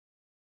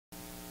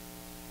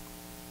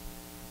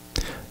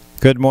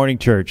Good morning,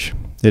 church.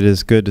 It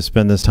is good to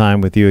spend this time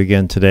with you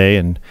again today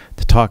and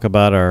to talk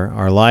about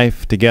our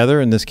life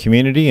together in this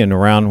community and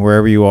around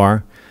wherever you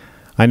are.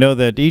 I know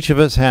that each of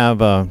us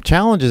have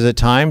challenges at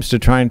times to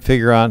try and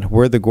figure out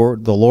where the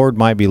Lord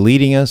might be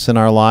leading us in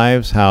our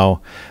lives,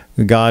 how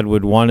God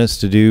would want us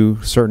to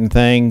do certain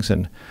things.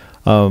 And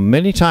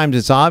many times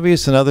it's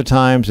obvious and other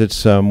times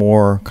it's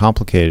more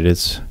complicated.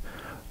 It's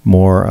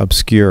more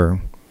obscure.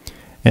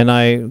 And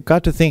I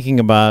got to thinking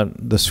about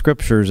the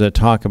scriptures that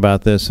talk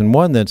about this, and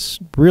one that's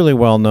really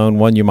well known,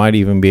 one you might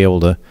even be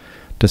able to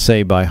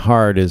say by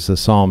heart, is the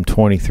Psalm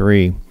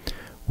 23,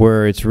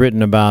 where it's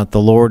written about the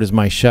Lord is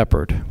my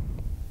shepherd,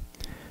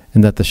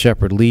 and that the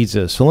shepherd leads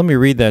us. So let me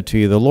read that to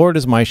you. The Lord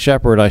is my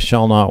shepherd, I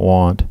shall not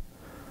want.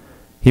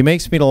 He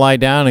makes me to lie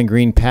down in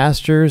green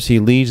pastures. He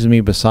leads me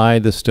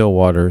beside the still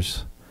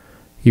waters.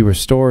 He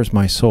restores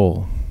my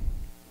soul.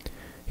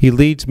 He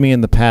leads me in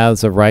the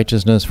paths of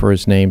righteousness for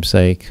his name's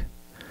sake.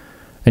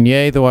 And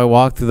yea, though I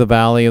walk through the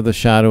valley of the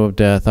shadow of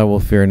death, I will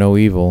fear no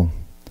evil,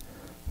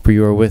 for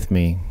you are with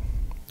me.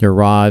 Your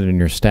rod and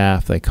your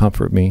staff, they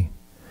comfort me.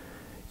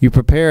 You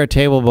prepare a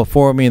table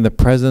before me in the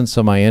presence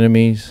of my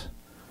enemies.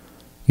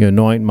 You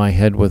anoint my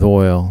head with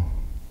oil.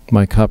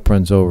 My cup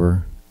runs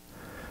over.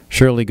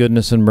 Surely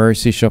goodness and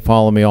mercy shall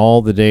follow me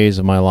all the days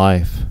of my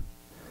life,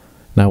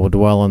 and I will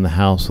dwell in the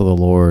house of the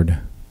Lord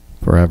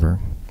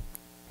forever.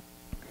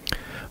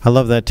 I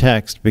love that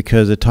text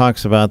because it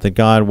talks about that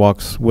God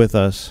walks with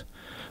us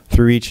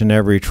through each and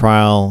every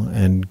trial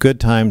and good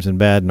times and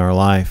bad in our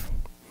life.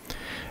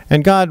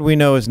 And God, we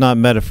know, is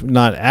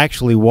not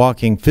actually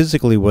walking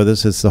physically with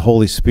us. It's the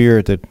Holy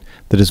Spirit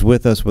that is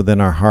with us within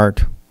our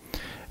heart.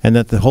 And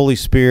that the Holy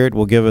Spirit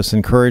will give us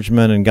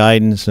encouragement and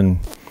guidance, and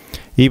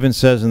even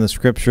says in the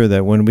Scripture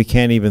that when we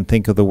can't even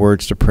think of the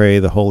words to pray,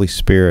 the Holy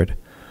Spirit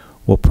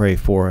will pray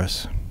for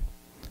us.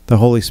 The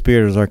Holy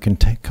Spirit is our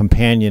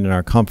companion and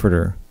our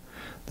comforter.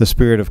 The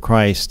Spirit of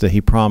Christ that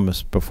he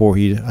promised before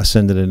he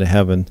ascended into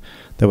heaven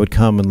that would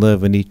come and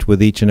live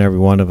with each and every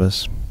one of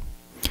us.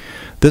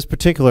 This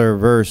particular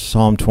verse,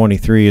 Psalm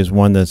 23, is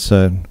one that's,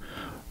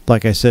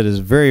 like I said, is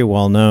very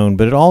well known,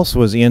 but it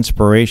also is the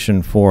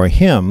inspiration for a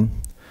hymn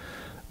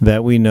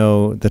that we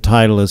know. The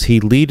title is He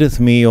Leadeth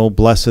Me, O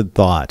Blessed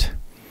Thought.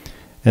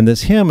 And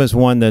this hymn is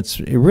one that's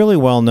really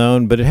well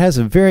known, but it has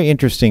a very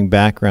interesting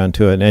background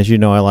to it. And as you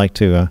know, I like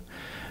to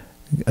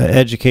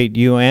educate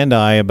you and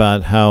I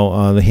about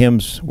how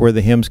where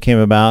the hymns came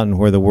about and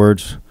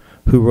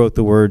who wrote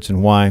the words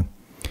and why.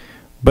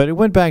 But it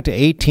went back to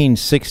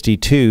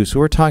 1862, so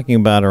we're talking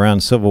about around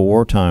Civil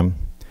War time.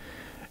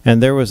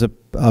 And there was a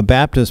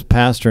Baptist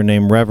pastor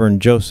named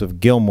Reverend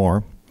Joseph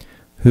Gilmore,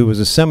 who was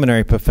a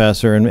seminary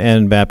professor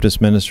and Baptist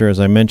minister.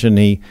 As I mentioned,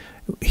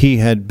 he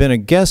had been a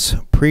guest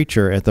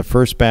preacher at the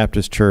First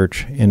Baptist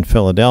Church in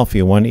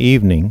Philadelphia one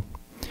evening.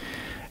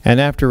 And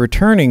after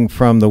returning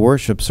from the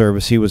worship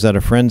service, he was at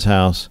a friend's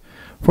house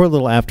for a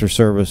little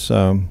after-service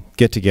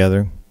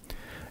get-together.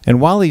 And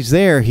while he's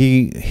there,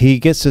 he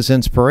gets this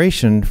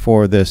inspiration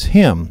for this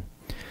hymn.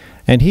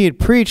 And he had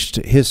preached,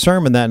 his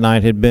sermon that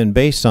night had been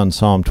based on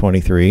Psalm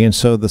 23, and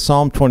so the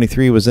Psalm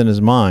 23 was in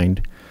his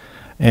mind.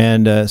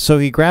 And so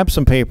he grabbed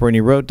some paper and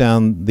he wrote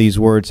down these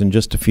words in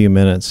just a few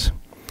minutes.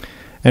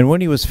 And when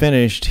he was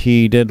finished,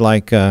 he did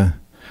like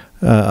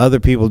other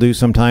people do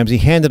sometimes. He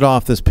handed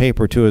off this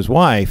paper to his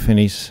wife, and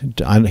he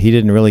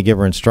didn't really give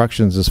her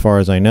instructions as far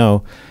as I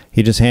know.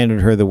 He just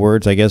handed her the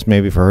words, I guess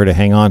maybe for her to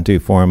hang on to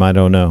for him, I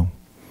don't know.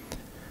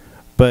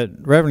 But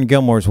Reverend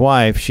Gilmore's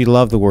wife, she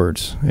loved the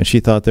words, and she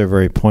thought they're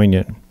very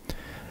poignant.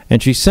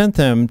 And she sent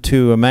them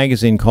to a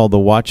magazine called The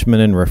Watchman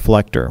and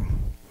Reflector.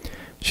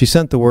 She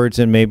sent the words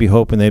in maybe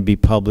hoping they'd be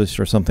published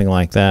or something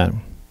like that.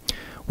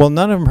 Well,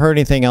 none of them heard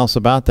anything else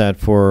about that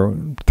for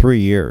 3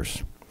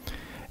 years.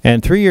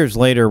 And 3 years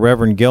later,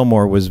 Reverend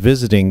Gilmore was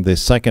visiting the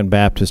Second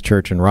Baptist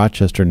Church in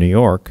Rochester, New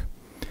York,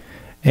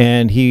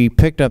 and he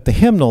picked up the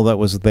hymnal that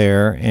was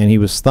there, and he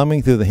was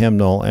thumbing through the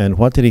hymnal, and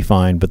what did he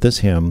find but this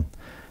hymn,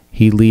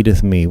 He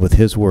Leadeth Me, with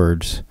his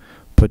words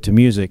put to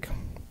music.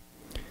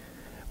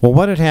 Well,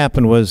 what had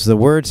happened was the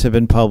words had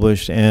been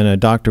published,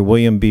 and Dr.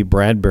 William B.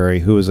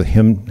 Bradbury, who was a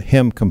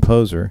hymn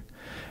composer,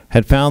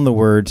 had found the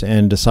words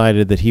and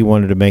decided that he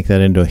wanted to make that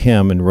into a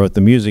hymn and wrote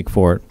the music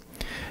for it.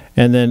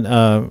 And then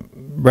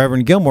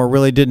Reverend Gilmore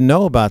really didn't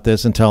know about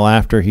this until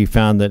after he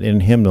found that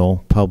in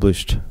hymnal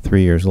published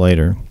 3 years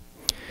later.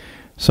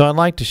 So I'd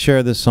like to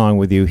share this song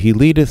with you. He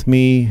leadeth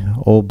me,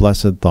 O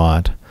blessed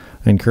thought.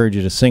 I encourage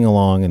you to sing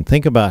along and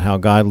think about how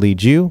God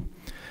leads you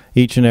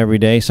each and every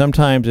day.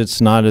 Sometimes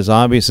it's not as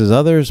obvious as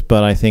others,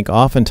 but I think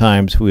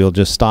oftentimes we'll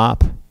just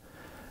stop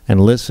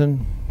and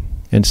listen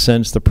and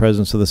sense the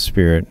presence of the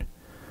Spirit.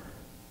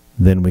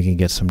 Then we can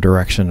get some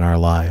direction in our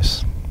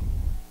lives.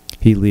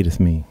 He leadeth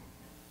me.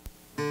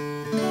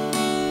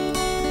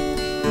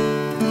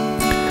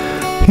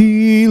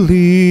 He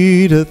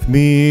leadeth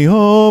me,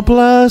 O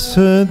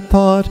blessed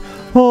thought,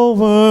 O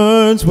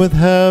words with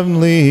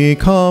heavenly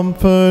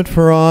comfort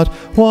fraught,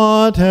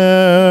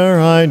 whate'er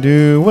I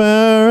do,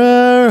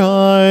 where'er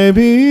I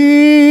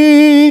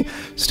be,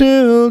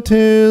 still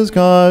 'tis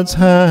God's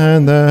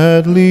hand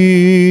that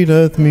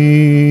leadeth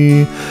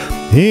me.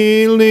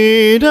 He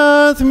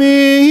leadeth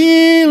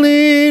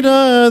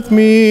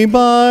me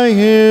by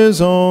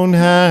his own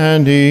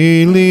hand,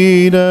 he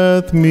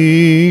leadeth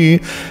me.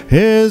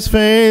 His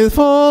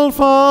faithful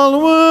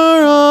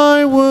follower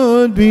I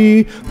would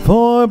be,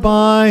 for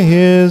by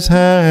his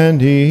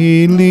hand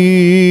he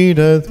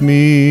leadeth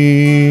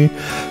me.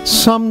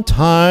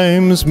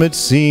 Sometimes mid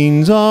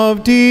scenes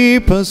of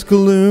deepest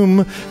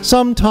gloom,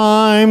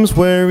 sometimes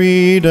where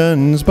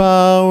Eden's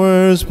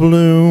bowers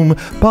bloom,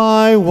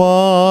 by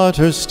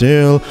water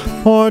still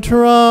or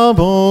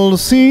troubled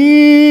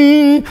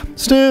sea,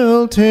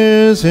 still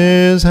 'tis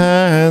his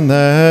hand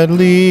that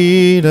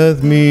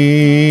leadeth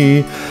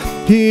me.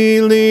 He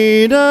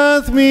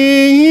leadeth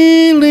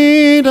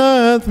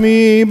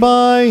me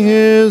by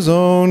his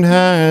own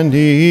hand,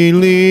 he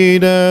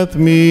leadeth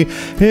me.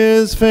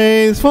 His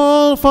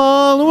faithful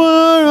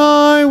follower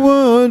I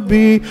would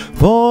be,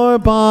 for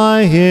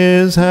by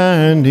his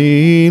hand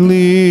he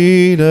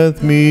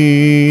leadeth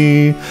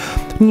me.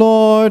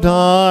 Lord,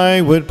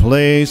 I would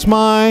place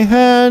my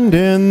hand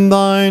in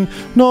thine,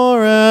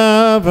 nor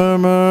ever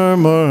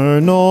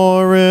murmur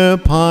nor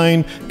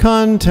repine,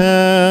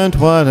 content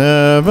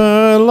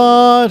whatever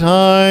lot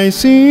I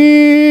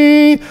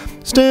see,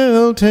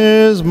 still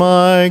 'tis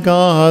my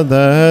God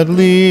that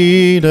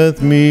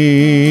leadeth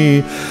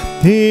me.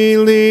 He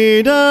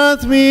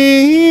leadeth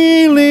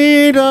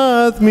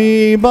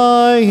me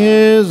by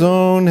his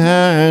own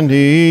hand,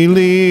 he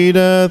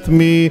leadeth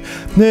me.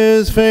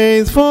 His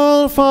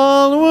faithful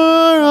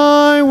follower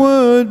I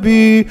would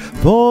be,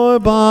 for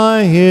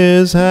by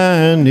his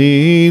hand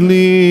he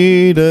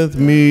leadeth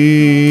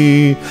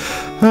me.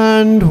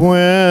 And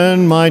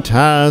when my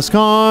task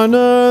on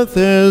earth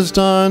is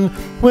done,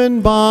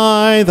 when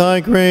by thy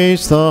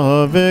grace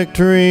the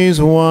victory's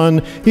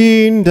won,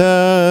 e'en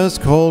death's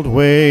cold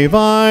wave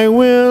I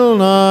will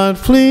not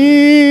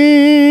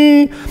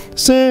flee,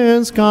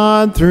 since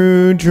God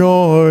through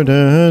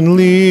Jordan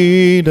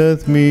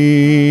leadeth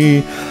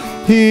me.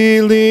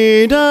 He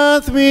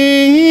leadeth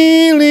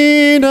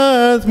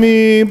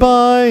me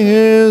by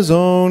his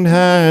own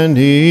hand,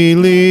 he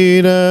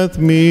leadeth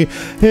me.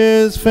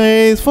 His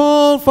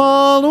faithful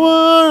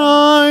follower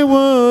I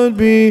would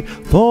be,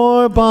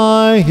 for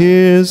by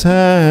his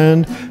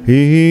hand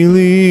he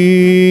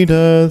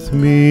leadeth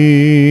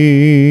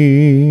me.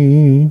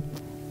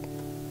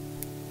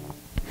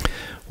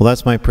 Well,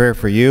 that's my prayer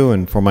for you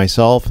and for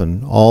myself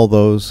and all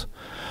those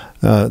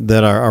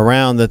that are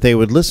around, that they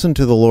would listen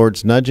to the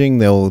Lord's nudging,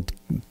 they'll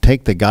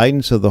take the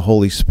guidance of the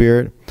Holy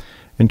Spirit,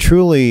 and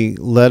truly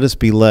let us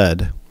be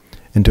led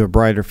into a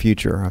brighter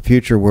future, a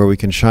future where we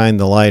can shine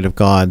the light of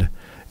God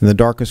in the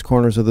darkest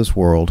corners of this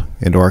world,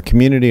 into our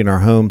community, in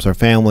our homes, our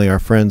family, our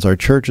friends, our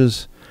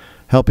churches.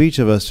 Help each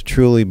of us to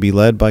truly be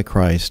led by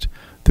Christ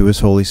through his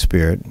Holy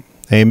Spirit.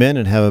 Amen,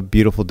 and have a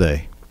beautiful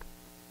day.